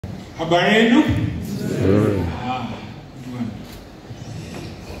Habarenu?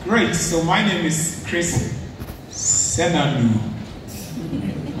 Great. So my name is KRIS SENANU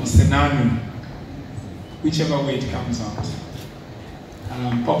or SENANU, whichever way it comes out.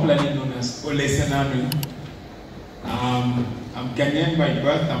 Popularly known as Ole SENANU. I'm Ghanaian by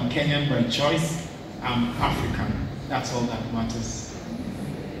birth, I'm Kenyan by choice, I'm African. That's all that matters.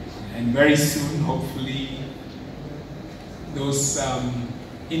 And very soon, hopefully, those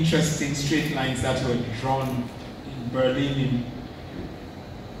interesting straight lines that were drawn in Berlin in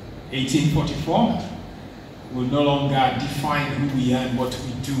 1844 will no longer define who we are and what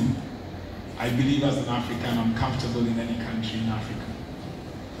we do. I believe as an African, I'm comfortable in any country in Africa.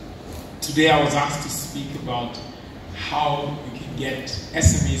 Today I was asked to speak about how we can get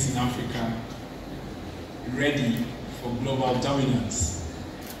SMEs in Africa ready for global dominance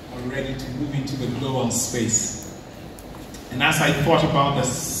or ready to move into the global space. And as I thought about the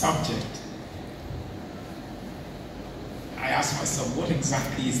subject, I asked myself, what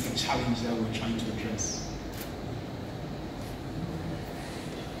exactly is the challenge that we're trying to address?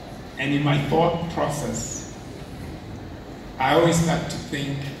 And in my thought process, I always start to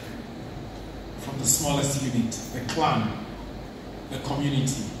think from the smallest unit, the clan, the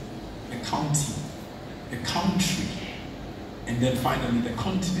community, the county, the country, and then finally the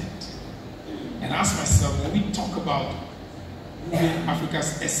continent. And ask myself, when we talk about moving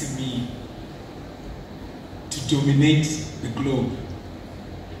Africa's SME to dominate the globe,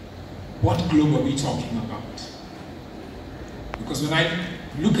 what globe are we talking about? Because when I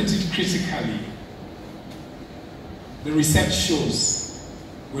look at it critically, the research shows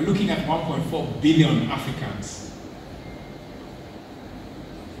we're looking at 1.4 billion Africans.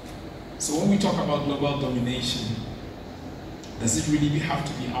 So when we talk about global domination, does it really have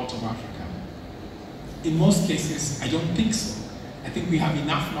to be out of Africa? In most cases, I don't think so. I think we have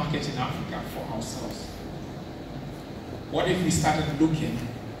enough market in Africa for ourselves. What if we started looking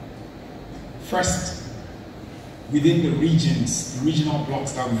first within the regions, the regional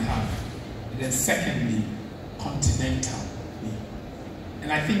blocks that we have, and then secondly, continentally.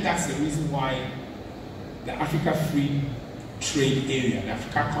 And I think that's the reason why the Africa Free Trade Area, the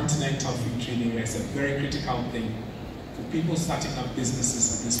Africa Continental Free Trade Area is a very critical thing for people starting up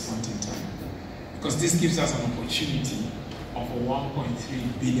businesses at this point in time. Because this gives us an opportunity of a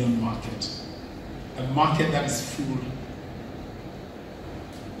 1.3 billion market. A market that is full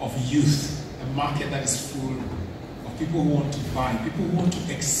of youth, a market that is full of people who want to buy, people who want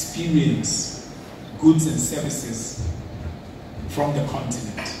to experience goods and services from the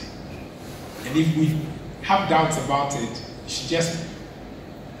continent. And if we have doubts about it, you should just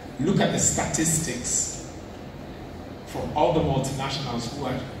look at the statistics from all the multinationals who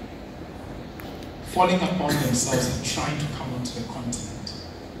are falling upon themselves and trying to come onto the continent.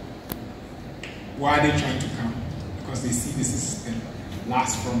 Why are they trying to come? Because they see this is the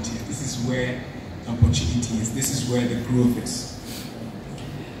last frontier. This is where the opportunity is. This is where the growth is.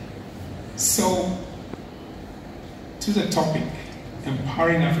 So, to the topic,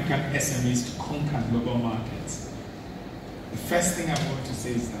 empowering African SMEs to conquer global markets. The first thing I want to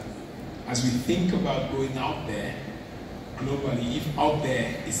say is that as we think about going out there globally, if out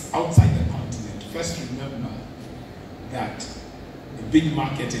there is outside the continent, first remember that a big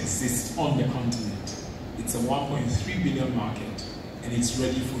market exists on the continent. It's a 1.3 billion market, and it's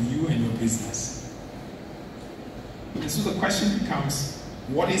ready for you and your business. And so the question becomes,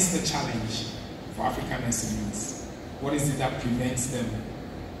 what is the challenge for African SMEs? What is it that prevents them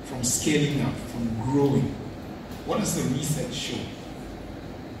from scaling up, from growing? What does the research show?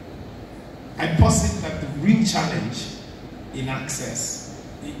 I posit that the real challenge in access,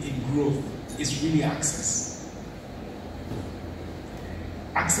 in growth, is really access.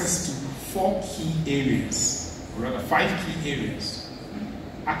 Access to 4 key areas, or rather 5 key areas.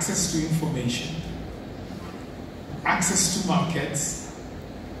 Access to information, access to markets,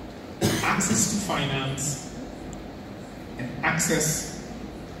 access to finance, and access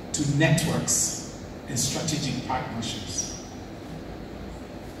to networks and strategic partnerships.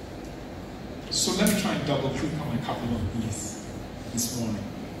 So let me try and double click on a couple of these this morning.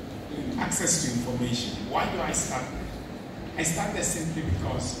 Access to information. Why do I start there? I start there simply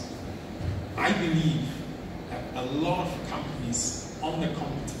because I believe that a lot of companies on the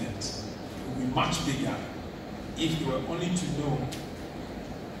continent will be much bigger if they were only to know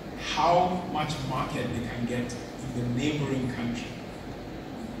how much market they can get in the neighboring country.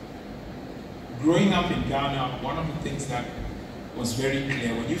 Growing up in Ghana, one of the things that was very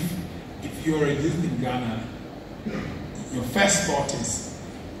clear, if you're a youth in Ghana, your first thought is,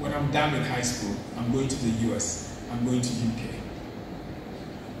 when I'm done with high school, I'm going to the US, I'm going to UK.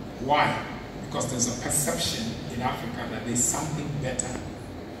 Why? Because there's a perception in Africa that there's something better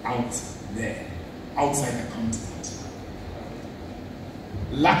out there, outside the continent.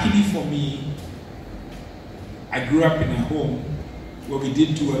 Luckily for me, I grew up in a home where we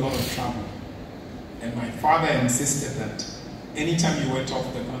did do a lot of travel. And my father insisted that anytime you went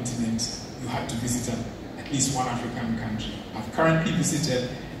off the continent, you had to visit at least one African country. I've currently visited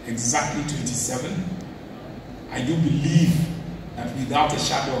exactly 27. I do believe that without a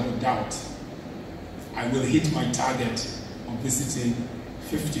shadow of a doubt, I will hit my target of visiting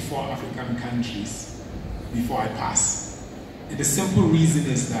 54 African countries before I pass. And the simple reason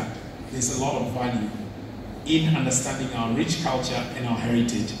is that there's a lot of value in understanding our rich culture and our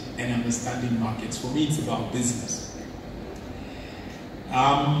heritage and understanding markets. For me, it's about business.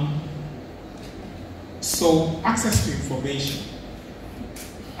 So, access to information.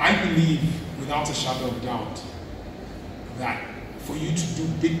 I believe, without a shadow of doubt, that for you to do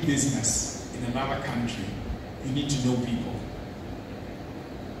big business in another country, you need to know people.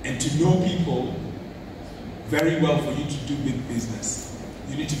 And to know people very well for you to do big business,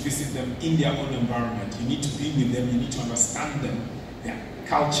 you need to visit them in their own environment. You need to be with them. You need to understand them, their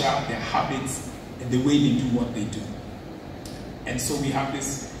culture, their habits, and the way they do what they do. And so we have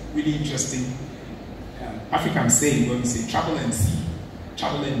this really interesting African saying where we say, travel and see,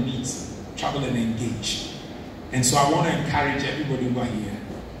 travel and meet, travel and engage. And so I want to encourage everybody over here,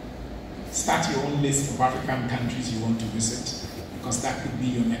 start your own list of African countries you want to visit, because that could be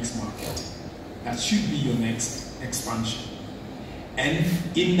your next market. That should be your next expansion. And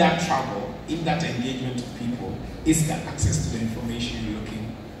in that travel, in that engagement with people, is the access to the information you're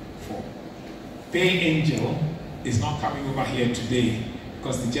looking for. Pay Angel is not coming over here today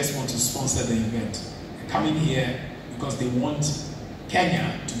because they just want to sponsor the event. They're coming here because they want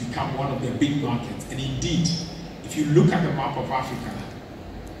Kenya to become one of their big markets. And indeed, if you look at the map of Africa,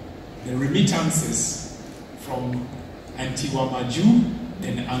 the remittances from Auntie Wamaju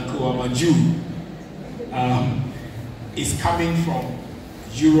and Uncle Wamaju is coming from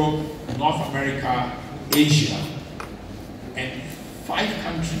Europe, North America, Asia, and 5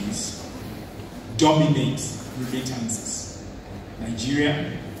 countries dominate remittances: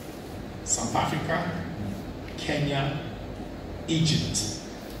 Nigeria, South Africa, Kenya, Egypt,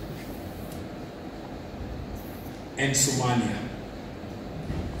 and Somalia.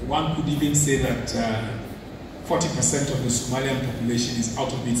 One could even say that 40% of the Somalian population is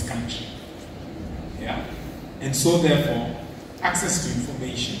out of its country. Yeah? And so therefore, access to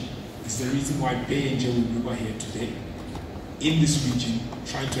information is the reason why Pay Angel will be over here today in this region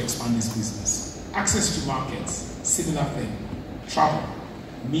trying to expand his business. Access to markets, similar thing. Travel,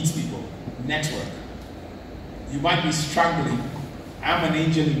 meet people, network. You might be struggling. I'm an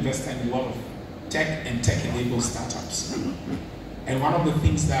angel investor in a lot of tech and tech-enabled startups. And one of the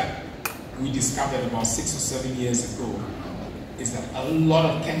things that we discovered about 6 or 7 years ago is that a lot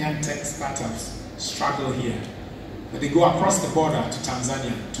of Kenyan tech startups struggle here. But they go across the border to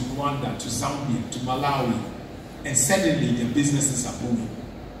Tanzania, to Rwanda, to Zambia, to Malawi, and suddenly their businesses are booming.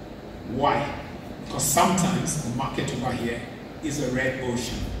 Why? Because sometimes the market over here is a red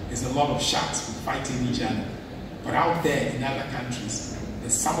ocean. There's a lot of sharks fighting each other. But out there in other countries,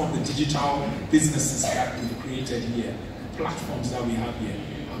 there's some of the digital businesses that we've created here, the platforms that we have here,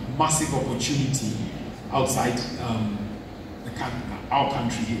 a massive opportunity outside our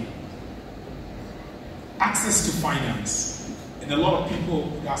country here. Access to finance. And a lot of people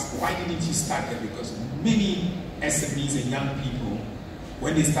would ask, why didn't you start there? Because many SMEs and young people,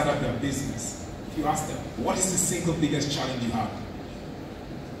 when they start up their business, if you ask them, what is the single biggest challenge you have?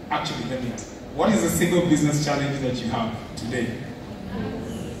 Actually, let me ask, what is the single business challenge that you have today?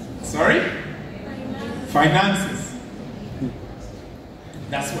 Sorry? Finances.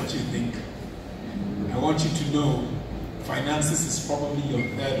 That's what you think. I want you to know, finances is probably your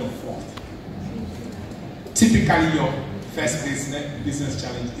 3rd or 4th. Typically, your first business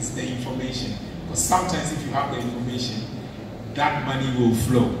challenge is the information. Because sometimes if you have the information, that money will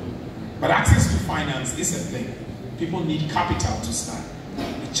flow. But access to finance is a thing. People need capital to start.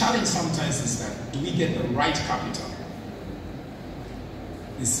 The challenge sometimes is that, do we get the right capital?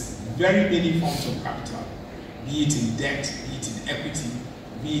 There's very many forms of capital, be it in debt, be it in equity,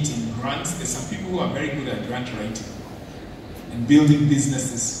 be it in grants. There's some people who are very good at grant writing and building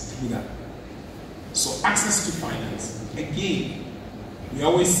businesses through that. So access to finance. Again, we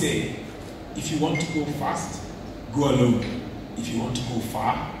always say, if you want to go fast, go alone. If you want to go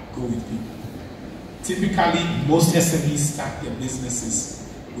far, go with people. Typically, most SMEs start their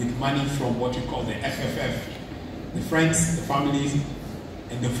businesses with money from what we call the FFF, the friends, the families,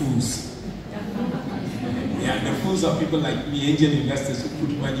 and the fools. Yeah, the fools are people like me, angel investors who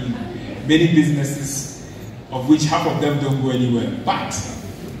put money in many businesses, of which half of them don't go anywhere. But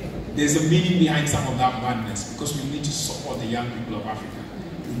there's a meaning behind some of that madness, because we need to support the young people of Africa.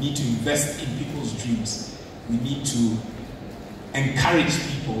 We need to invest in people's dreams. We need to encourage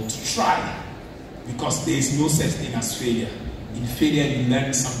people to try, because there is no such thing as failure. In failure, you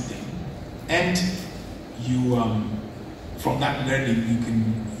learn something, and you, from that learning, you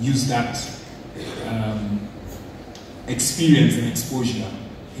can use that experience and exposure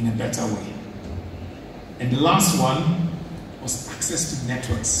in a better way. And the last one was access to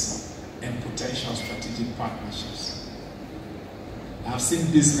networks and potential strategic partnerships. I've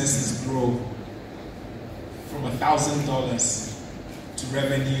seen businesses grow from $1,000 to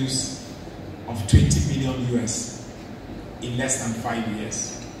revenues of 20 million US in less than 5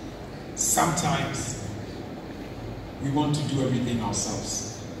 years. Sometimes we want to do everything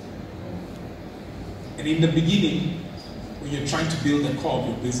ourselves. And in the beginning, when you're trying to build the core of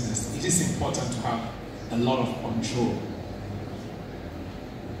your business, it is important to have a lot of control.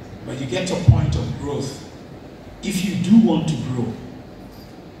 But you get to a point of growth. If you do want to grow,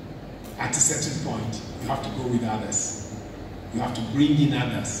 at a certain point, you have to go with others. You have to bring in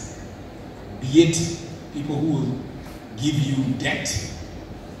others. Be it people who will give you debt,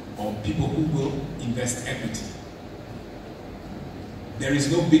 or people who will invest equity. There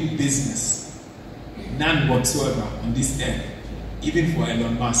is no big business, none whatsoever on this earth, even for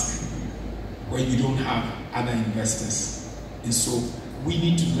Elon Musk, where you don't have other investors. And so we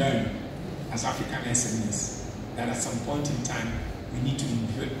need to learn as African SMEs that at some point in time we need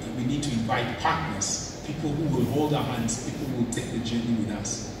to invite partners, people who will hold our hands, people who will take the journey with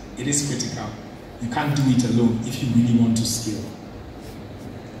us. It is critical. You can't do it alone if you really want to scale.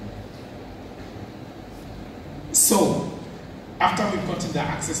 So, after we've gotten the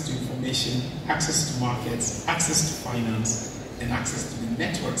access to information, access to markets, access to finance, and access to the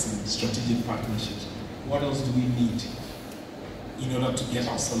networks and strategic partnerships, what else do we need in order to get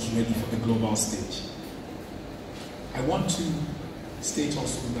ourselves ready for the global stage? I want to state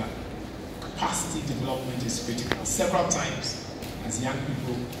also that capacity development is critical. Several times, as young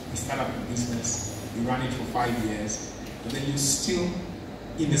people, we start up a business, we run it for 5 years, but then you're still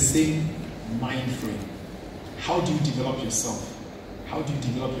in the same mind frame. How do you develop yourself? How do you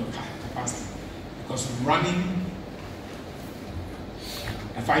develop your capacity? Because running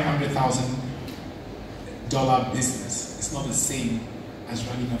a $500,000 business is not the same as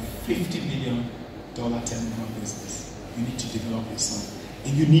running a $50 million turnover business. You need to develop yourself,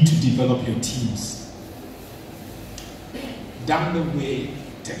 and you need to develop your teams. Down the way,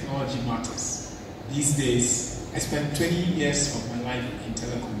 technology matters. These days, I spent 20 years of my life in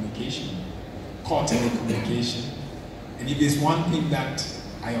telecommunication, core telecommunication, and if there's one thing that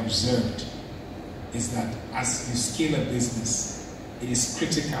I observed is that as you scale a business, it is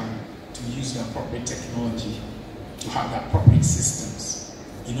critical to use the appropriate technology, to have the appropriate systems,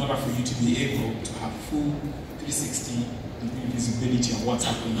 in order for you to be able to have full 360-degree visibility on what's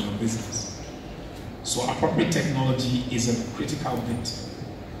happening in your business. So appropriate technology is a critical bit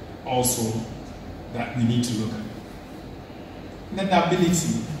also that we need to look at. And then the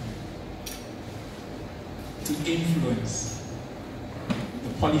ability to influence the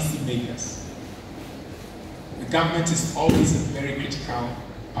policy makers. The government is always a very critical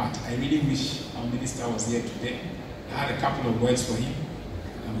part. I really wish our minister was here today. I had a couple of words for him.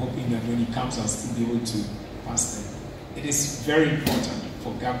 I'm hoping that when he comes, I'll still be able to pass them. It is very important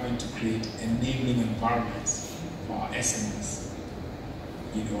for government to create enabling environments for our SMEs.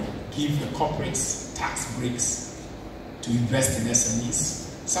 You know, give the corporates tax breaks to invest in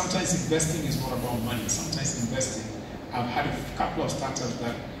SMEs. Sometimes investing is not about money. Sometimes investing, I've had a couple of startups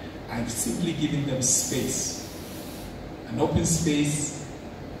that I've simply given them space, an open space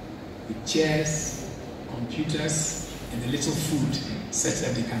with chairs, computers, and a little food, such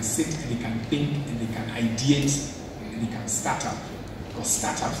that they can sit and they can think and they can ideate and they can start up. Because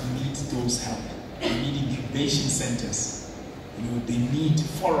startups need those help. They need incubation centers. You know, they need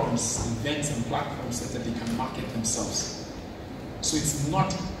forums, events, and platforms so that they can market themselves. So it's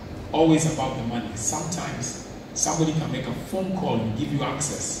not always about the money. Sometimes somebody can make a phone call and give you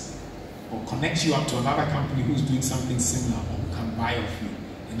access, or connect you up to another company who's doing something similar, or can buy off you,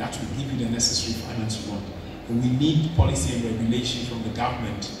 and that will give you the necessary finance you want. And we need policy and regulation from the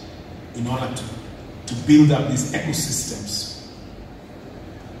government in order to build up these ecosystems.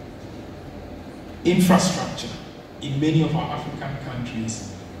 Infrastructure. In many of our African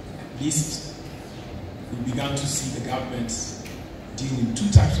countries, at least, we began to see the governments deal in two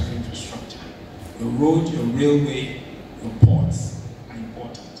types of infrastructure. Your road, your railway, your ports are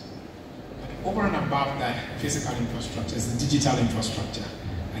important. But over and above that physical infrastructure is the digital infrastructure.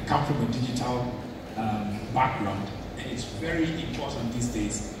 I come from a digital background, and it's very important these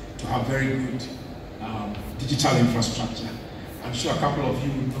days to have very good digital infrastructure. I'm sure a couple of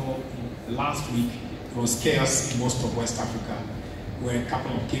you would know last week it was chaos in most of West Africa, where a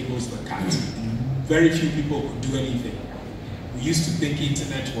couple of cables were cut and very few people could do anything. We used to think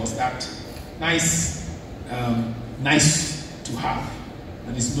internet was that nice to have,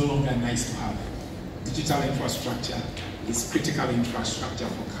 but it's no longer nice to have. Digital infrastructure is critical infrastructure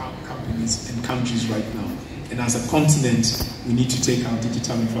for companies and countries right now. And as a continent, we need to take our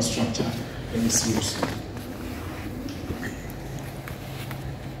digital infrastructure very seriously.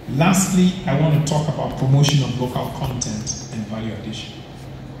 Lastly, I want to talk about promotion of local content and value addition.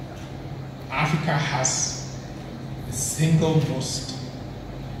 Africa has the single most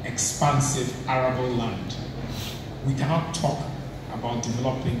expansive arable land. We cannot talk about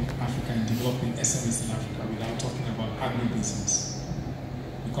developing Africa and developing SMEs in Africa without talking about agribusiness.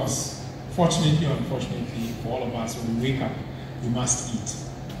 Because fortunately or unfortunately, for all of us, when we wake up, we must eat.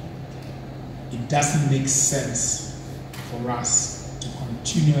 It doesn't make sense for us to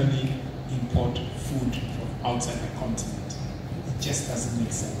continually import food from outside the continent. It just doesn't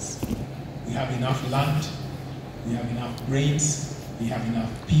make sense. We have enough land, we have enough brains, we have enough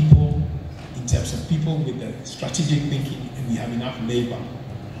people, in terms of people with the strategic thinking, and we have enough labor.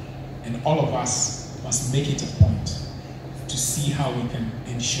 And all of us must make it a point to see how we can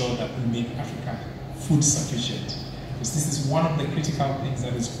ensure that we make Africa food sufficient. Because this is one of the critical things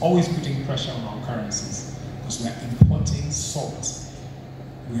that is always putting pressure on our currencies. Because we are importing salt,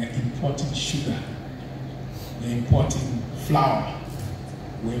 we are importing sugar, we are importing flour,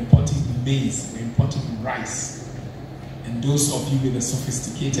 we are importing maize, we are importing rice. And those of you with a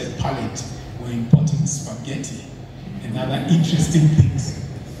sophisticated palate, we're importing spaghetti and other interesting things.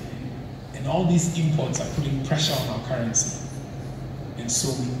 And all these imports are putting pressure on our currency. And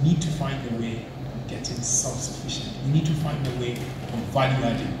so we need to find a way of getting self-sufficient. We need to find a way of value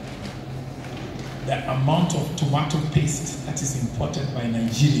adding. The amount of tomato paste that is imported by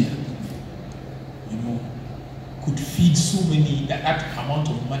Nigeria, could feed so many, that amount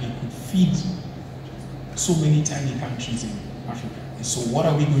of money could feed so many tiny countries in Africa. And so what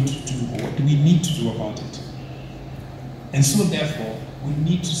are we going to do, or what do we need to do about it? And so therefore, we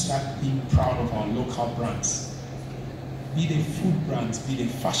need to start being proud of our local brands. Be they food brands, be they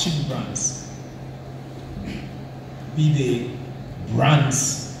fashion brands, be they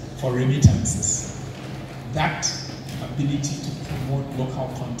brands for remittances. That ability to promote local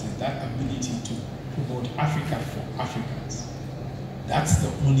content, that ability to promote Africa for Africans, that's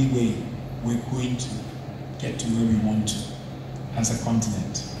the only way we're going to get to where we want to as a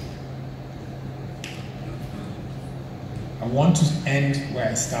continent. I want to end where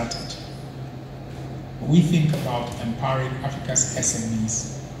I started. When we think about empowering Africa's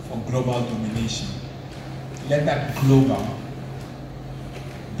SMEs for global domination, let that global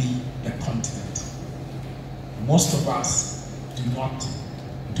be the continent. Most of us do not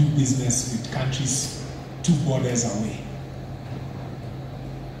do business with countries 2 borders away.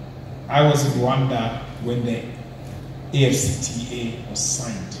 I was in Rwanda when the AFCTA was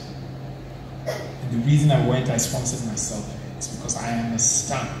signed. And the reason I went, I sponsored myself, is because I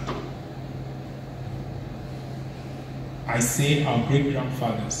understand. I say our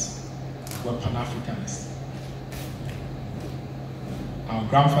great-grandfathers were Pan-Africanists. Our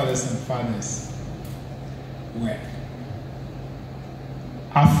grandfathers and fathers were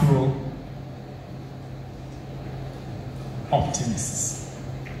Afro-optimists.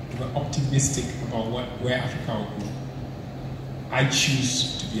 We were optimistic about where Africa will go. I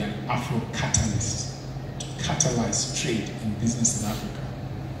choose to be an Afro-catalyst, to catalyze trade and business in Africa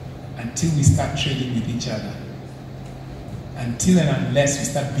until we start trading with each other, until and unless we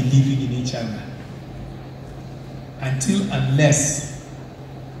start believing in each other, unless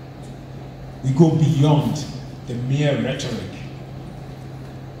we go beyond the mere rhetoric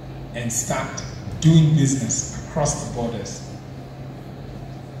and start doing business across the borders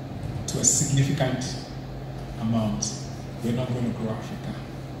to a significant amount, we're not going to grow Africa.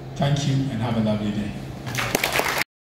 Thank you and have a lovely day.